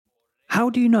How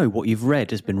do you know what you've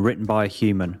read has been written by a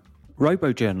human?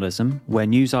 Robojournalism, where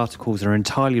news articles are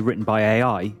entirely written by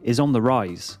AI, is on the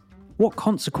rise. What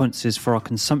consequences for our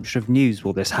consumption of news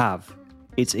will this have?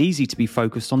 It's easy to be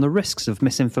focused on the risks of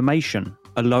misinformation,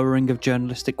 a lowering of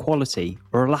journalistic quality,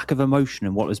 or a lack of emotion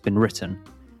in what has been written.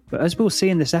 But as we'll see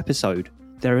in this episode,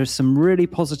 there are some really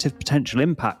positive potential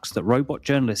impacts that robot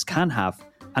journalists can have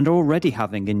and are already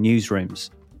having in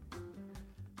newsrooms.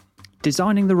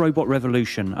 Designing the Robot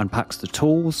Revolution unpacks the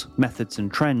tools, methods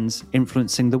and trends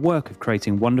influencing the work of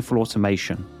creating wonderful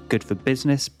automation, good for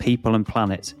business, people and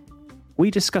planet. We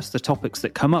discuss the topics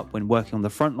that come up when working on the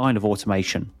front line of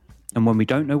automation, and when we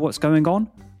don't know what's going on,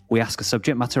 we ask a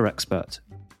subject matter expert.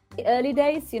 The early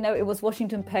days, it was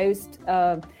Washington Post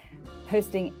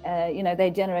posting,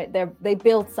 they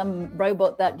built some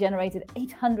robot that generated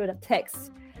 800 texts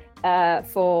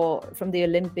from the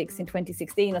Olympics in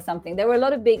 2016 or something. There were a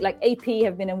lot of big, like AP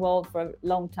have been involved for a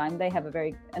long time. They have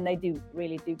they do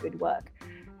really do good work.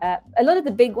 A lot of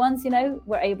the big ones,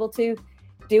 were able to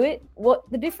do it. What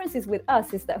the difference is with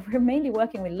us is that we're mainly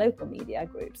working with local media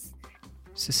groups.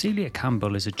 Cecilia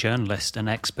Campbell is a journalist and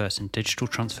expert in digital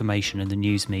transformation in the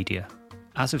news media.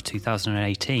 As of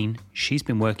 2018, she's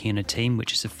been working in a team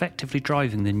which is effectively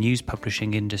driving the news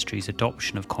publishing industry's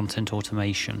adoption of content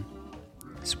automation.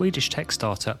 Swedish tech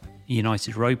startup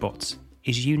United Robots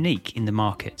is unique in the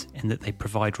market in that they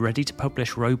provide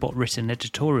ready-to-publish robot-written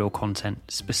editorial content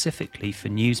specifically for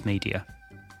news media.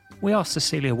 We asked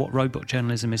Cecilia what robot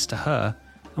journalism is to her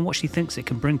and what she thinks it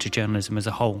can bring to journalism as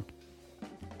a whole.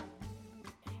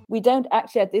 We don't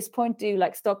actually at this point do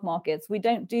like stock markets. We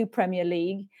don't do Premier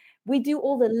League. We do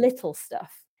all the little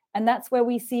stuff. And that's where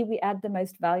we see we add the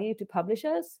most value to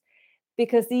publishers,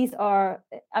 because these are,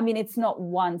 it's not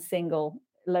one single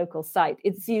local site.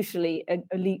 It's usually a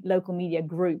local media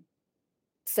group.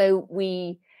 So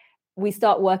we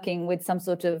start working with some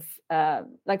sort of,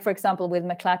 like, for example, with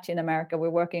McClatchy in America,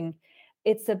 we're working,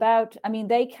 it's about,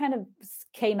 they kind of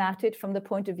came at it from the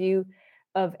point of view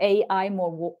of AI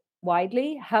more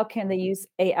widely. How can they use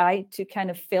AI to kind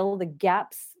of fill the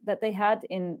gaps that they had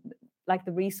in like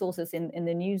the resources in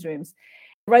the newsrooms?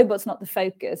 Robots not the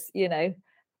focus,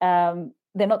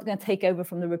 they're not going to take over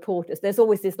from the reporters. There's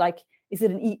always this like,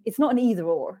 it's not an either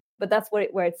or, but that's where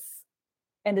it's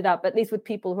ended up, at least with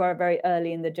people who are very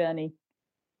early in the journey.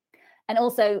 And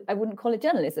also, I wouldn't call it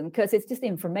journalism because it's just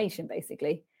information,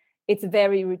 basically. It's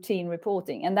very routine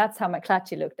reporting. And that's how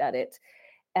McClatchy looked at it.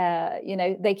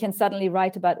 They can suddenly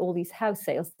write about all these house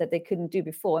sales that they couldn't do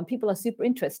before, and people are super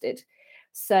interested.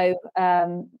 So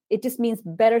it just means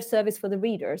better service for the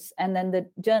readers. And then the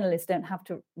journalists don't have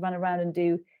to run around and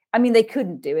do, they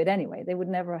couldn't do it anyway. They would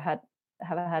never have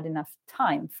had enough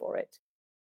time for it.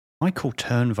 Michael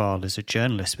Turnvall is a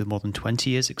journalist with more than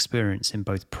 20 years' experience in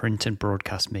both print and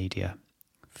broadcast media.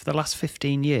 For the last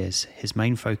 15 years, his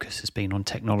main focus has been on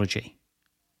technology.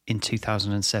 In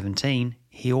 2017,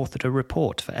 he authored a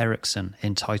report for Ericsson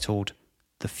entitled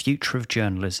The Future of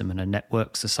Journalism in a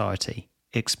Network Society,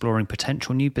 exploring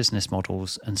potential new business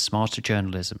models and smarter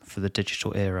journalism for the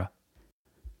digital era.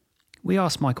 We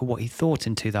asked Michael what he thought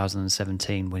in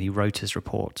 2017 when he wrote his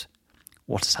report,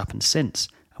 what has happened since,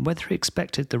 and whether he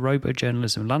expected the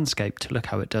robojournalism landscape to look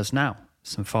how it does now,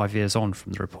 some 5 years on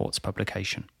from the report's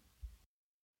publication.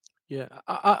 Yeah,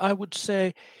 I would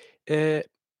say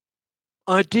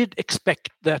I did expect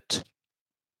that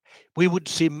we would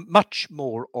see much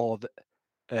more of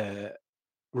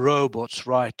robots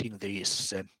writing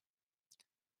these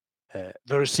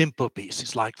very simple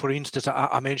pieces. Like, for instance,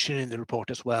 I mentioned in the report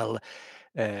as well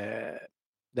that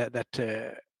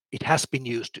it has been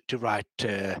used to write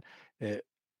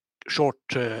short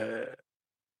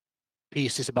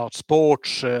pieces about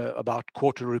sports, about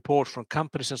quarterly reports from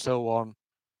companies and so on.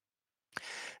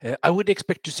 I would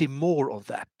expect to see more of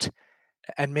that,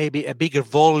 and maybe a bigger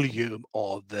volume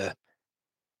of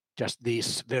just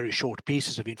these very short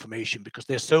pieces of information, because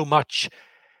there's so much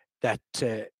that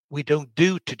we don't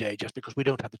do today just because we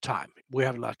don't have the time. We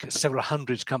have like several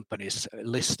hundred companies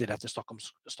listed at the Stockholm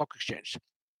Stock Exchange.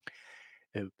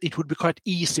 It would be quite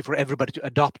easy for everybody to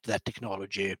adopt that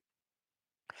technology,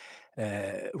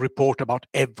 report about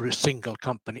every single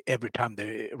company every time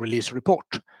they release a report.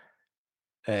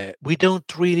 We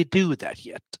don't really do that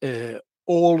yet.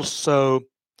 Also,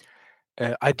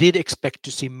 I did expect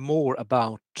to see more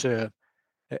about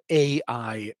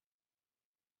AI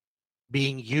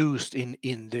being used in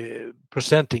the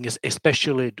presenting,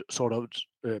 especially sort of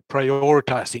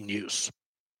prioritizing news,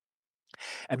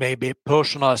 and maybe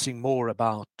personalizing more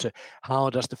about how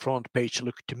does the front page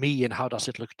look to me and how does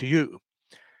it look to you.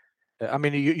 I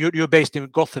mean, you're based in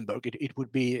Gothenburg. It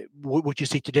would be what you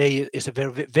see today is a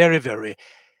very, very, very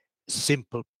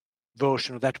simple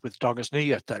version of that with Dagens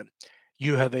Nyheter.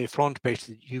 You have a front page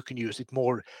that you can use it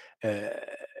more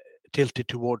tilted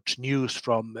towards news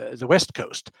from the West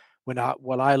Coast.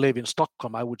 While I live in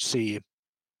Stockholm, I would see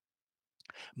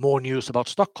more news about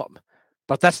Stockholm,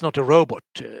 but that's not a robot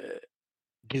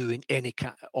doing any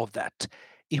kind of that.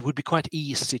 It would be quite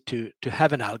easy to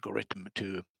have an algorithm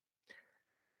to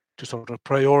sort of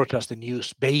prioritize the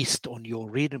news based on your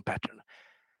reading pattern.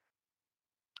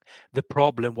 The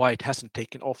problem why it hasn't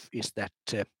taken off is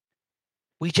that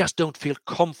we just don't feel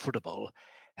comfortable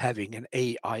having an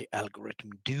AI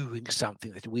algorithm doing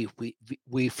something that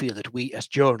we feel that we as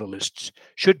journalists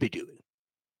should be doing.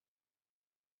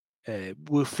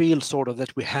 We feel sort of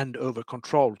that we hand over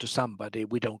control to somebody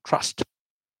we don't trust.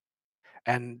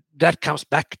 And that comes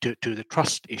back to the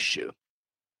trust issue.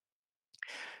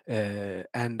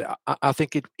 And I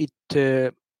think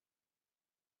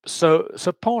so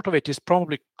part of it is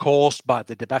probably caused by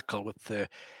the debacle with the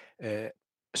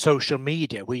social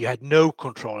media, where you had no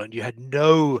control and you had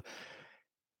no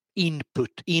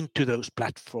input into those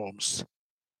platforms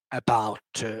about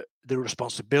the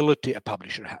responsibility a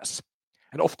publisher has.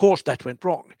 And of course that went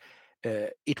wrong.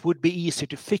 It would be easy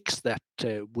to fix that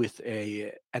with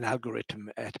an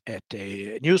algorithm at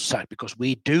a news site, because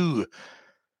we do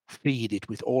feed it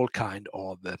with all kind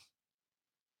of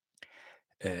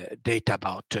data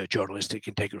about journalistic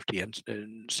integrity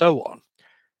and so on.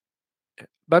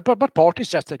 But part is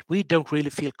just that we don't really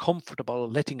feel comfortable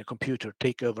letting a computer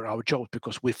take over our job,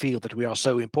 because we feel that we are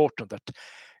so important that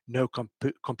no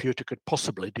computer could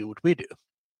possibly do what we do.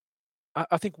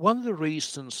 I think one of the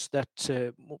reasons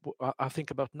that I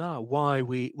think about now why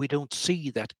we don't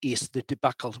see that is the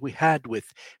debacles we had with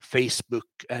Facebook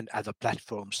and other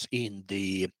platforms in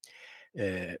the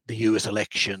US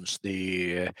elections,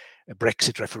 the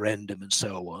Brexit referendum, and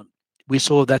so on. We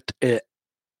saw that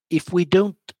if we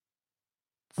don't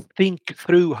think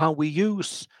through how we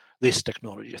use this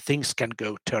technology, things can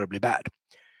go terribly bad.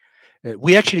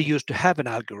 We actually used to have an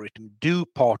algorithm do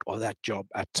part of that job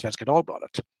at Svenska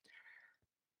Dagbladet,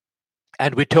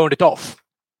 and we turned it off.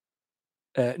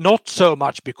 Not so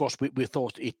much because we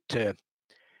thought it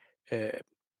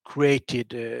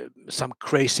created some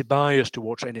crazy bias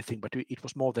towards anything, but it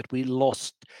was more that we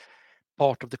lost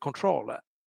part of the control.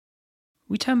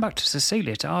 We turn back to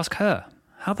Cecilia to ask her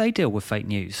how they deal with fake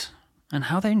news and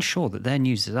how they ensure that their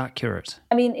news is accurate.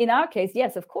 I mean, in our case,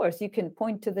 yes, of course, you can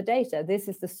point to the data. This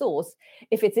is the source.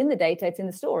 If it's in the data, it's in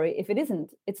the story. If it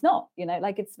isn't, it's not.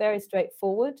 Like it's very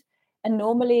straightforward. And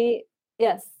normally,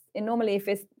 yes, and normally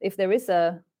if there is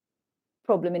a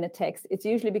problem in a text, it's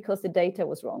usually because the data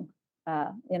was wrong.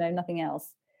 Nothing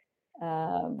else,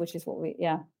 which is what we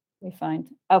find.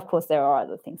 Of course, there are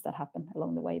other things that happen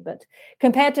along the way, but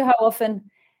compared to how often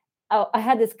I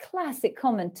had this classic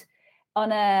comment on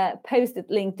a post at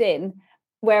LinkedIn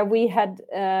where we had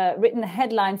written a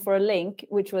headline for a link,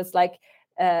 which was like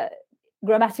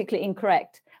grammatically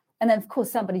incorrect. And then, of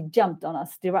course, somebody jumped on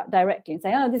us directly and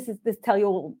saying, "Oh, this tell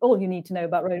you all you need to know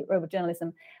about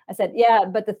robojournalism." I said, "Yeah,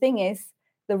 but the thing is,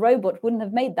 the robot wouldn't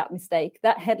have made that mistake.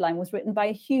 That headline was written by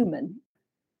a human."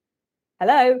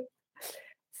 Hello.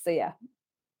 So yeah,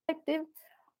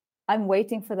 I'm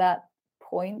waiting for that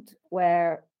point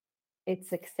where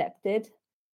it's accepted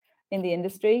in the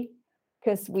industry,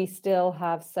 because we still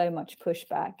have so much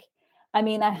pushback. I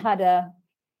mean, I had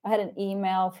an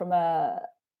email from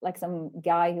some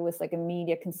guy who was like a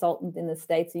media consultant in the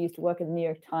States who used to work at the New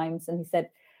York Times, and he said,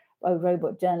 "Oh,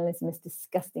 robot journalism is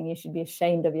disgusting. You should be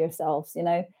ashamed of yourselves."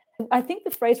 I think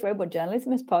the phrase robot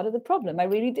journalism is part of the problem. I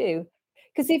really do.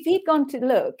 Because if he'd gone to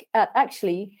look at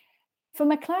actually, for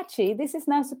McClatchy, this is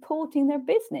now supporting their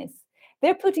business.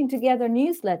 They're putting together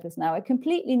newsletters now, a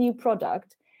completely new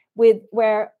product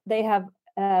where they have,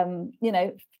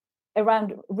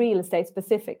 around real estate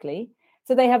specifically.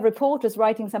 So they have reporters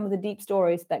writing some of the deep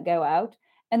stories that go out,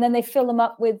 and then they fill them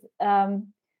up with the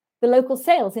local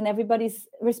sales in everybody's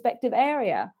respective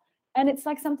area. And it's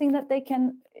like something that they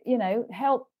can,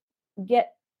 help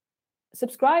get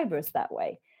subscribers that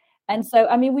way. And so,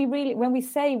 I mean, we really, when we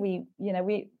say we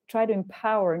try to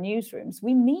empower newsrooms,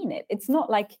 we mean it. It's not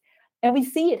like, and we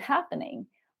see it happening,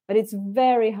 but it's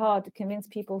very hard to convince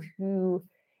people who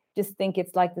just think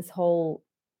it's like this whole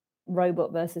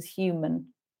robot versus human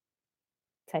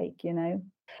take,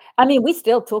 I mean, we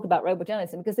still talk about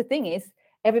robojournalism because the thing is,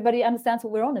 everybody understands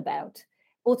what we're on about.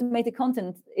 Automated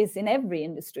content is in every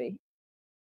industry.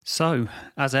 So,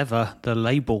 as ever, the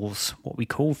labels, what we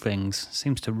call things,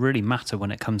 seems to really matter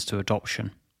when it comes to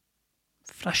adoption.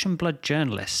 Flesh and blood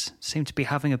journalists seem to be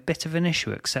having a bit of an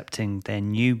issue accepting their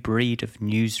new breed of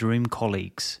newsroom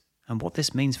colleagues and what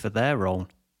this means for their role.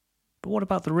 But what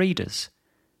about the readers?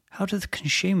 How do the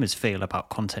consumers feel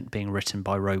about content being written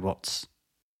by robots?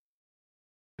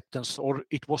 Or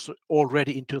it was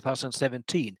already in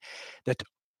 2017 that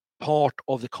part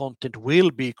of the content will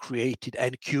be created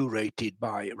and curated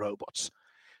by robots.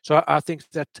 So I think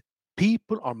that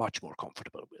people are much more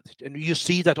comfortable with it. And you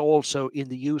see that also in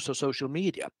the use of social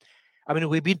media. I mean,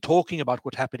 we've been talking about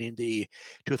what happened in the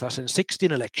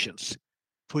 2016 elections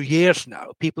for years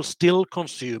now. People still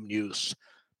consume news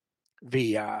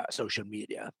via social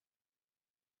media.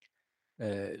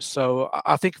 So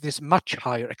I think there's much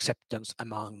higher acceptance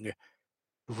among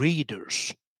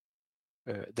readers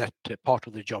that part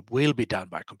of the job will be done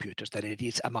by computers than it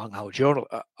is among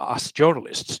us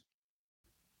journalists.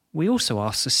 We also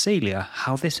asked Cecilia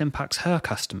how this impacts her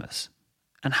customers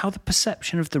and how the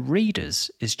perception of the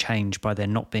readers is changed by there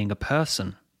not being a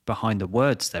person behind the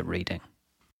words they're reading.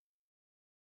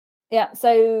 Yeah,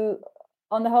 so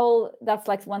on the whole, that's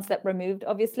like one step removed,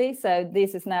 obviously. So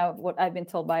this is now what I've been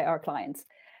told by our clients.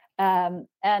 And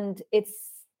it's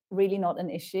really not an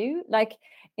issue. Like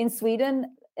in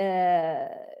Sweden,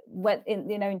 when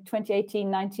in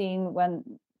 2018, 19, when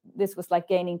this was like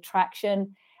gaining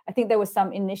traction, I think there was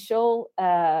some initial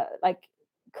like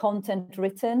content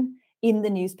written in the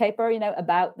newspaper,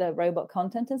 about the robot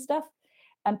content and stuff.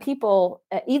 And people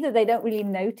either they don't really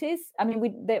notice. I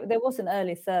mean, there was an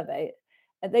early survey.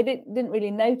 They didn't really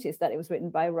notice that it was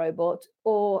written by a robot,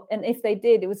 and if they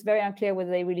did, it was very unclear whether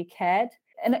they really cared.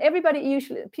 And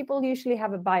people usually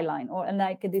have a byline or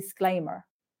like a disclaimer.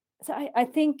 So I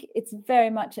think it's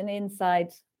very much an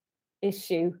inside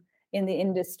issue in the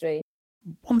industry.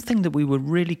 One thing that we were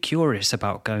really curious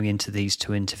about going into these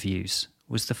two interviews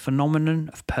was the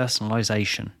phenomenon of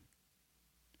personalisation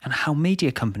and how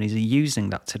media companies are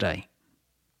using that today.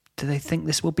 Do they think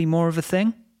this will be more of a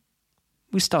thing?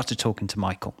 We started talking to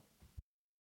Michael.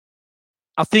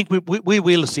 I think we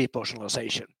will see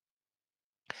personalization.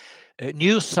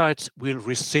 News sites will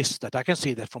resist that. I can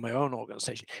see that from my own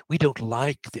organization. We don't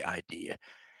like the idea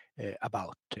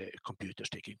about computers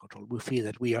taking control. We feel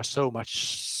that we are so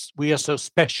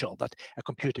special that a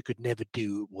computer could never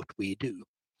do what we do.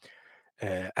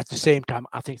 At the same time,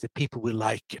 I think that people will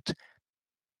like it.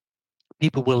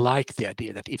 People will like the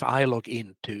idea that if I log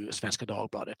into Svenska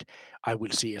Dagbladet, I will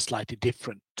see a slightly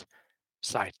different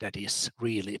site that is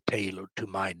really tailored to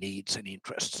my needs and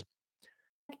interests.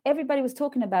 Everybody was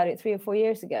talking about it 3 or 4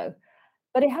 years ago,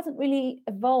 but it hasn't really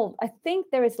evolved. I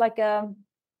think there is like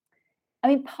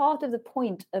part of the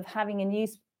point of having a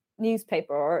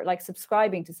newspaper or like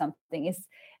subscribing to something is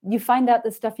you find out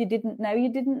the stuff you didn't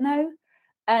know.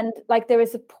 And like there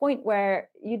is a point where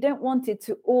you don't want it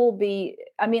to all be,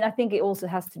 I think it also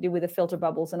has to do with the filter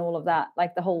bubbles and all of that,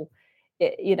 like the whole,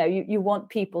 you want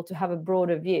people to have a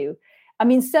broader view.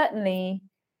 Certainly,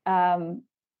 and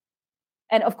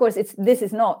of course, this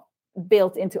is not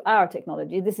built into our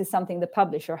technology. This is something the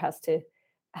publisher has to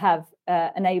have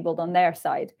enabled on their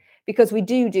side, because we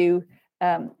do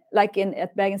like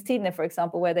at Bergens Tidende, for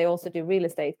example, where they also do real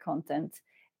estate content.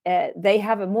 They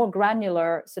have a more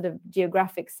granular sort of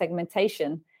geographic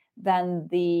segmentation than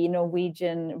the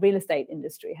Norwegian real estate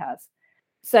industry has,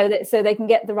 so they can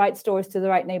get the right stores to the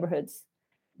right neighborhoods.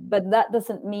 But that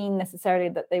doesn't mean necessarily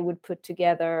that they would put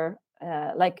together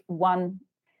like one.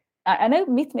 I know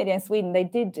Mittmedia in Sweden,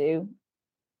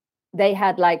 they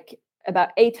had like about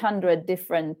 800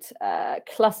 different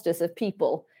clusters of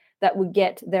people that would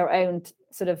get their own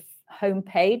sort of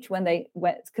homepage when they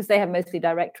went, because they have mostly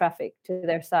direct traffic to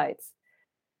their sites.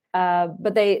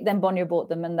 But then Bonnier bought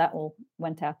them and that all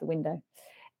went out the window.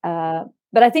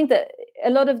 But I think that a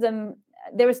lot of them,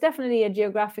 there is definitely a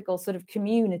geographical sort of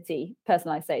community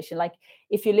personalization. Like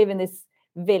if you live in this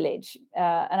village,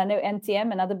 and I know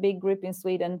NTM, another big group in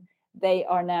Sweden, they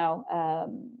are now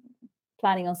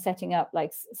planning on setting up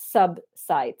like sub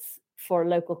sites for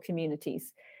local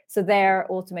communities. So their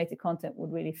automated content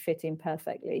would really fit in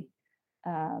perfectly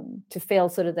to fill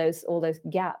sort of all those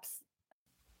gaps.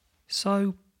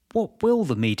 So what will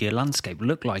the media landscape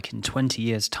look like in 20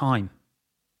 years' time?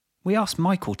 We asked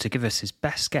Michael to give us his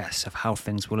best guess of how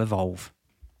things will evolve.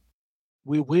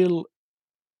 We will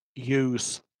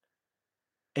use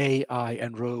AI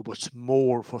and robots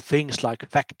more for things like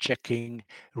fact-checking,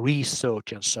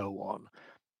 research, and so on.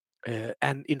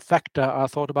 And in fact, I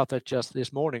thought about that just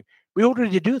this morning. We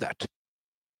already do that.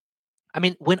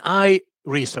 When I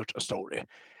research a story,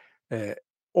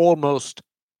 almost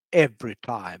every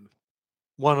time,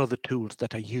 one of the tools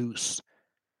that I use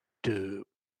to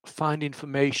find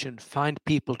information, find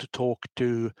people to talk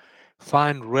to,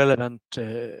 find relevant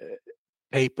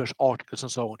papers, articles,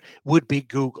 and so on, would be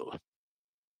Google.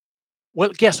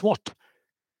 Well, guess what?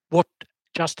 What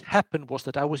just happened was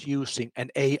that I was using an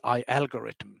AI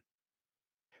algorithm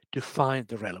to find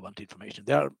the relevant information.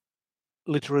 There are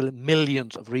literally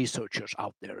millions of researchers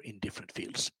out there in different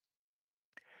fields.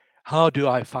 How do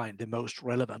I find the most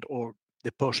relevant, or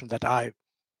the person that I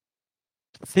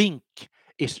think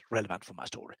is relevant for my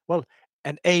story? Well,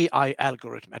 an AI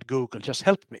algorithm at Google just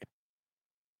helped me.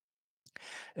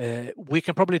 We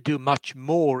can probably do much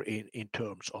more in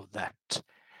terms of that.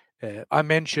 I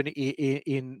mentioned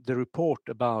in the report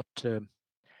about the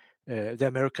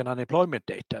American unemployment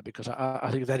data, because I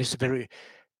think that is a very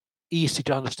easy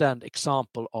to understand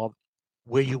example of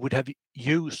where you would have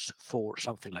use for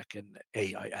something like an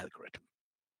AI algorithm.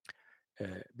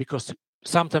 Because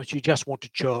sometimes you just want to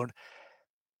churn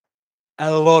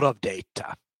a lot of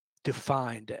data to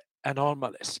find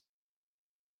anomalies.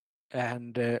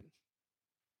 And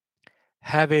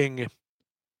having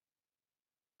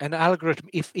an algorithm,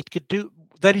 if it could do,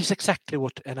 that is exactly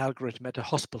what an algorithm at a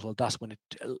hospital does when it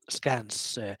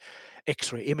scans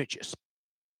X-ray images.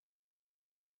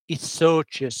 It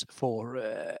searches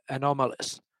for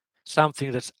anomalies,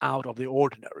 something that's out of the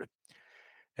ordinary.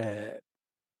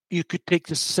 You could take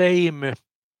the same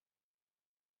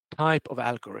type of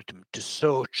algorithm to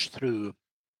search through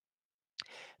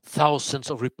thousands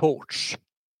of reports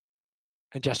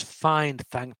and just find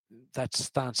things that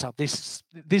stands out. This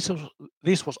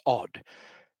was odd.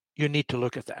 You need to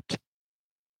look at that.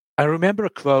 I remember a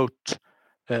quote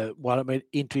while I'm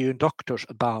interviewing doctors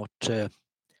about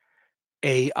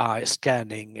AI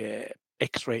scanning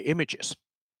X-ray images.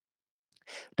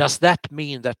 Does that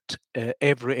mean that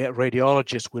every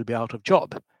radiologist will be out of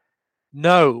job?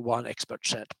 No, one expert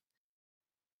said.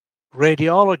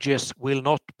 Radiologists will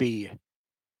not be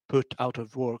put out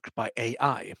of work by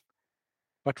AI,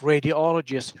 but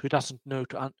radiologists who doesn't know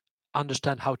to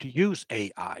understand how to use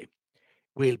AI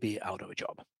will be out of a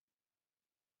job.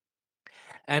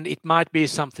 And it might be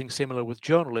something similar with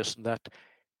journalism, that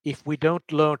if we don't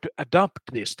learn to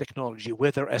adapt this technology,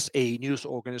 whether as a news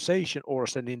organization or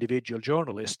as an individual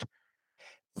journalist,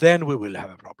 then we will have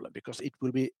a problem, because it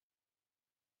will be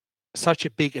such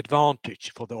a big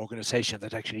advantage for the organization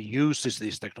that actually uses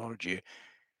this technology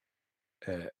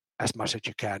as much as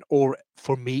you can. Or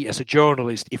for me as a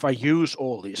journalist, if I use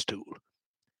all these tools,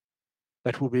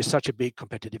 that will be such a big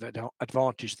competitive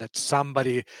advantage that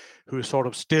somebody who sort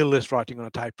of still is writing on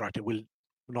a typewriter will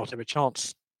not have a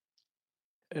chance.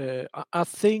 I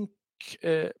think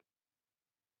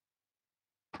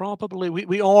probably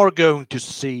we are going to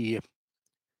see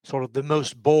sort of the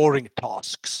most boring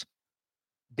tasks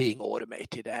being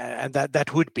automated, and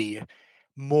that would be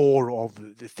more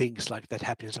of the things like that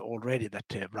happens already, that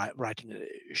writing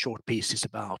short pieces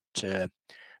about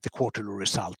the quarterly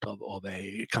result of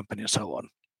a company and so on.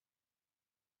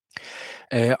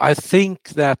 I think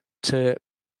that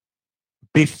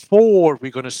before we're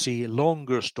going to see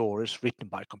longer stories written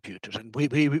by computers, and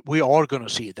we are going to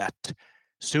see that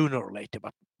sooner or later,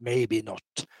 but maybe not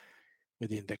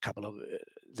within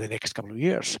the next couple of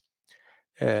years.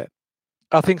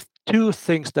 I think two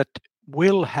things that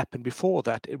will happen before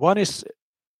that. One is,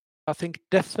 I think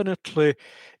definitely,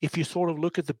 if you sort of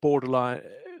look at the borderline,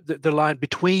 the line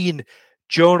between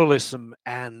journalism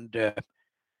and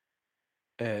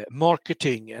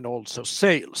marketing and also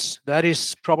sales, that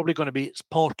is probably going to be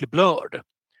partly blurred.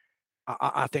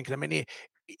 I think, I mean,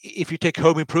 if you take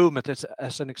home improvement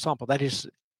as an example, that is,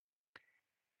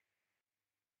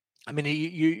 I mean,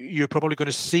 you're probably going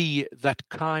to see that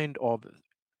kind of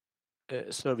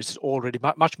services already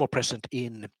much more present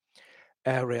in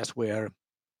areas where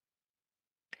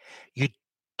you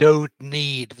don't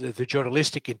need the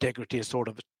journalistic integrity sort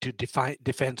of to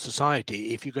defend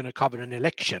society. If you're going to cover an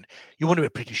election, you want to be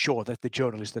pretty sure that the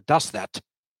journalist that does that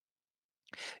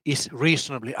is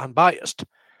reasonably unbiased.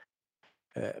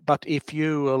 But if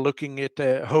you are looking at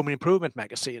a home improvement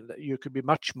magazine, you could be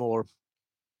much more,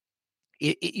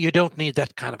 you don't need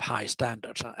that kind of high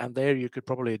standards. And there you could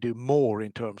probably do more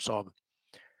in terms of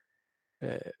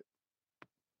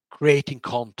creating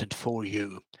content for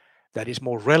you that is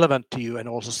more relevant to you, and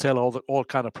also sell all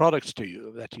kind of products to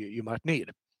you that you might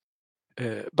need.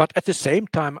 But at the same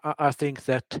time, I think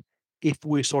that if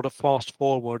we sort of fast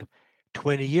forward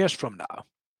 20 years from now,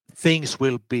 things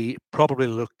will probably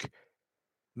look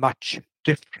much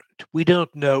different. We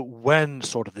don't know when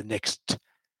sort of the next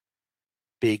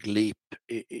big leap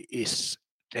is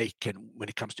taken when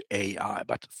it comes to AI,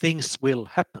 but things will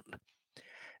happen.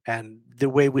 And the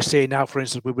way we say now, for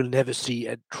instance, we will never see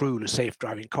a truly safe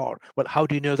driving car. Well, how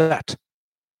do you know that?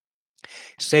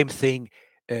 Same thing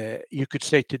you could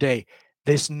say today.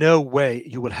 There's no way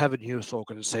you will have a news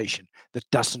organization that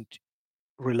doesn't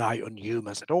rely on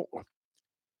humans at all.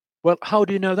 Well, how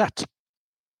do you know that?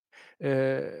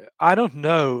 I don't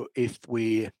know if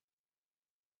we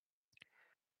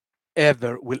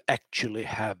ever will actually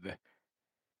have,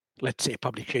 let's say, a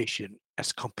publication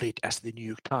as complete as the New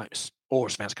York Times or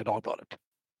Svenska Dagbladet.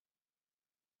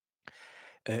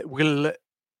 Will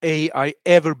AI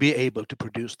ever be able to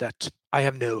produce that? I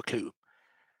have no clue.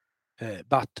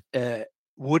 But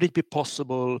would it be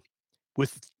possible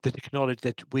with the technology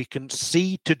that we can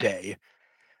see today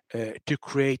to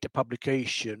create a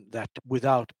publication that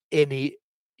without any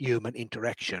human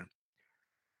interaction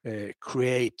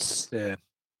creates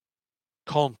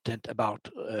content about,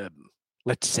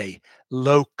 let's say,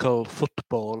 local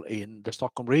football in the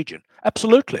Stockholm region?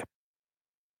 Absolutely.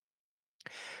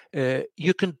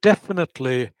 You can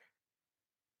definitely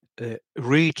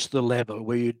reach the level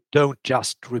where you don't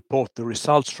just report the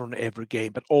results from every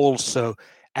game, but also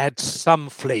add some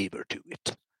flavor to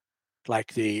it.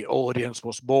 Like the audience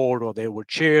was bored, or they were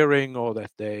cheering, or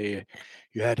that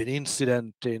you had an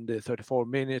incident in the 34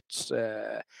 minutes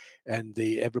and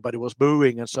everybody was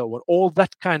booing and so on. All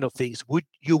that kind of things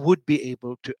you would be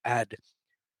able to add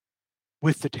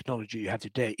with the technology you have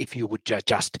today if you would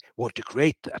just want to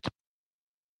create that.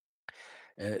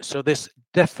 So this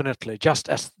definitely, just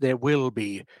as there will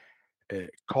be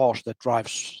cars that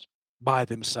drives by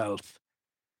themselves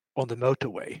on the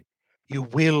motorway, you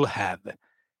will have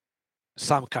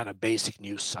some kind of basic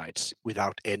news sites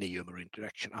without any human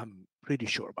interaction. I'm pretty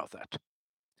sure about that.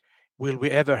 Will we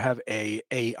ever have a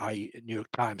AI New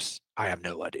York Times? I have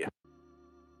no idea.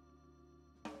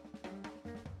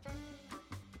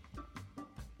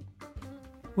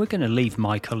 We're going to leave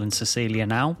Michael and Cecilia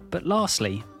now, but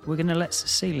lastly, we're going to let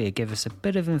Cecilia give us a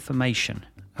bit of information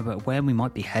about where we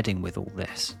might be heading with all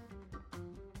this.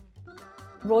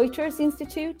 Reuters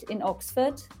Institute in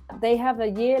Oxford, they have a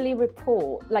yearly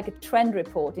report, like a trend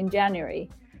report in January.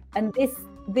 And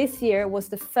this year was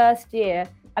the first year,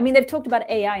 I mean, they've talked about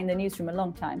AI in the newsroom a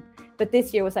long time, but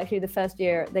this year was actually the first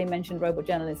year they mentioned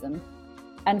robojournalism.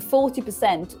 And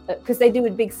 40%, because they do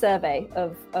a big survey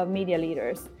of media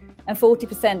leaders, and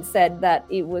 40% said that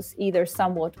it was either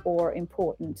somewhat or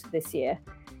important this year,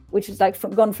 which is like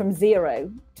gone from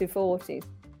 0 to 40.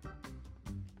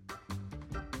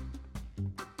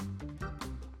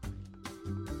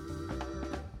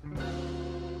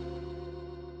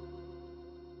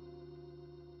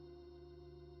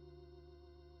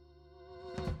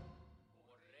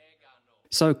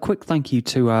 So a quick thank you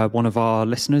to one of our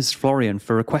listeners, Florian,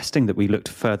 for requesting that we looked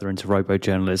further into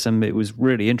robojournalism. It was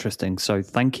really interesting, so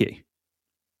thank you.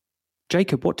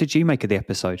 Jacob, what did you make of the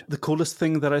episode? The coolest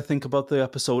thing that I think about the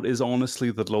episode is honestly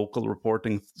the local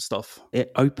reporting stuff.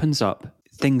 It opens up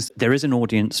things there is an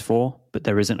audience for, but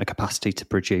there isn't a capacity to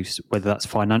produce, whether that's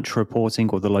financial reporting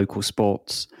or the local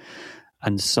sports.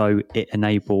 And so it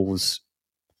enables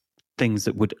things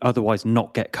that would otherwise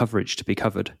not get coverage to be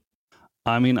covered.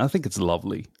 I mean, I think it's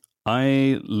lovely.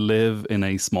 I live in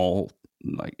a small,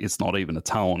 like, it's not even a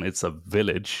town, it's a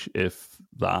village, if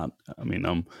that. I mean,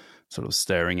 I'm sort of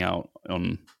staring out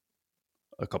on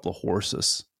a couple of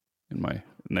horses in my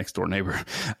next door neighbor.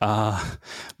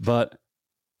 But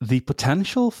the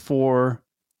potential for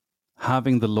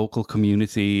having the local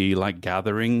community, like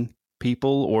gathering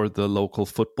people or the local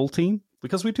football team,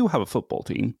 because we do have a football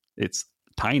team, it's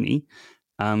tiny,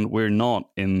 and we're not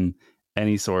in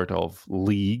any sort of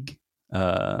league.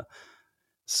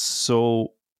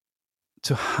 So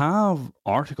to have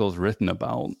articles written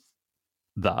about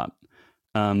that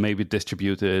and maybe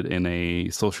distributed in a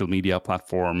social media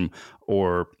platform,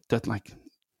 or that like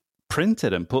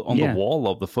printed and put on the wall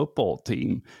of the football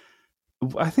team,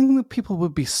 I think that people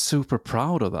would be super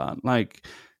proud of that. Like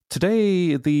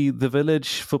today, the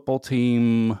village football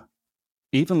team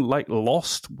even like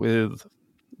lost with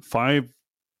 5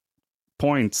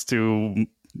 points to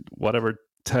whatever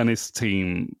tennis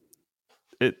team.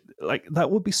 It like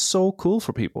that would be so cool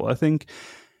for people. I think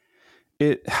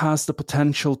it has the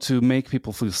potential to make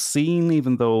people feel seen,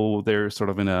 even though they're sort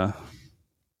of in a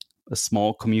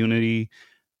small community.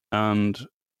 And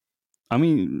I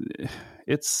mean,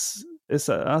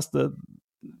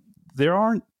 there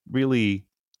aren't really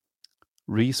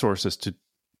resources to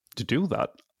do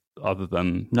that other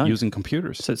than using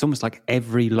computers. So it's almost like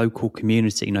every local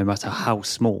community, no matter how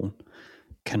small,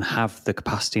 can have the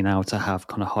capacity now to have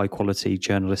kind of high quality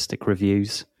journalistic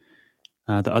reviews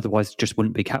that otherwise just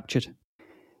wouldn't be captured.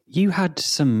 You had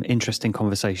some interesting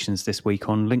conversations this week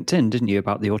on LinkedIn, didn't you,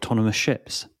 about the autonomous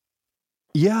ships?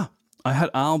 Yeah, I had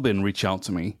Albin reach out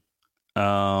to me.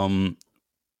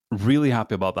 Really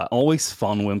happy about that. Always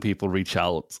fun when people reach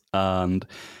out. And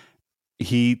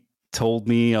he told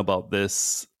me about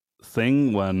this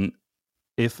thing when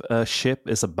if a ship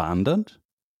is abandoned,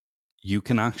 you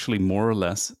can actually more or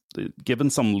less, given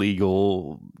some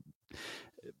legal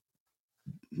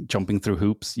jumping through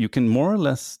hoops, you can more or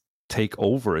less take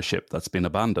over a ship that's been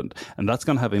abandoned. And that's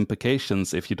going to have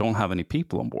implications if you don't have any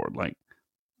people on board. Like,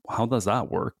 how does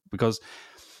that work? Because,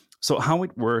 so how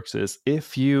it works is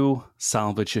if you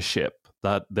salvage a ship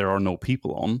that there are no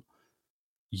people on,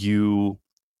 you're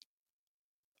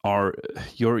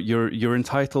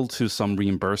entitled to some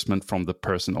reimbursement from the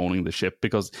person owning the ship,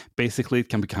 because basically it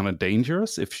can be kind of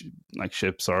dangerous if like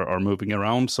ships are moving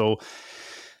around. So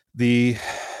the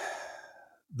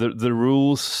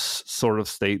rules sort of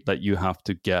state that you have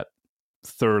to get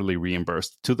thoroughly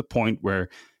reimbursed to the point where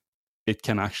it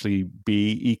can actually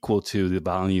be equal to the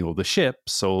value of the ship.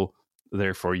 So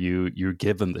therefore you're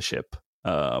given the ship,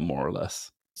 more or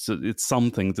less. So it's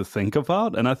something to think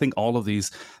about. And I think all of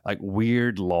these like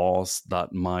weird laws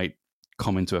that might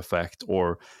come into effect,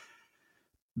 or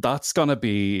that's going to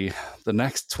be the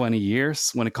next 20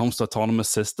 years when it comes to autonomous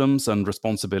systems and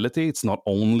responsibility. It's not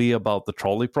only about the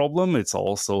trolley problem, it's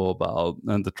also about,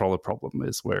 and the trolley problem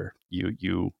is where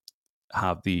you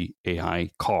have the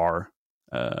AI car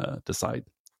decide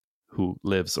who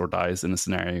lives or dies in a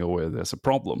scenario where there's a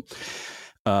problem.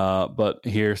 But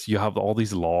here you have all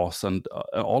these laws and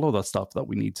all of that stuff that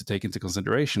we need to take into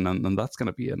consideration. And that's going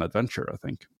to be an adventure, I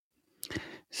think.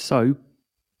 So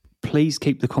please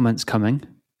keep the comments coming.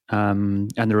 And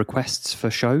the requests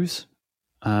for shows,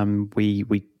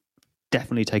 we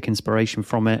definitely take inspiration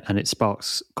from it, and it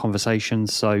sparks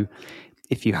conversations. So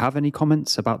if you have any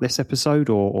comments about this episode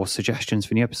or suggestions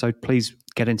for new episode, please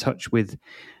get in touch with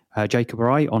Jacob or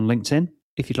I on LinkedIn.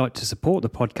 If you'd like to support the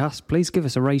podcast, please give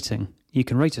us a rating. You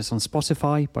can rate us on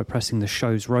Spotify by pressing the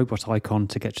show's robot icon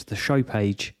to get to the show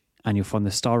page, and you'll find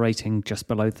the star rating just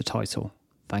below the title.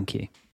 Thank you.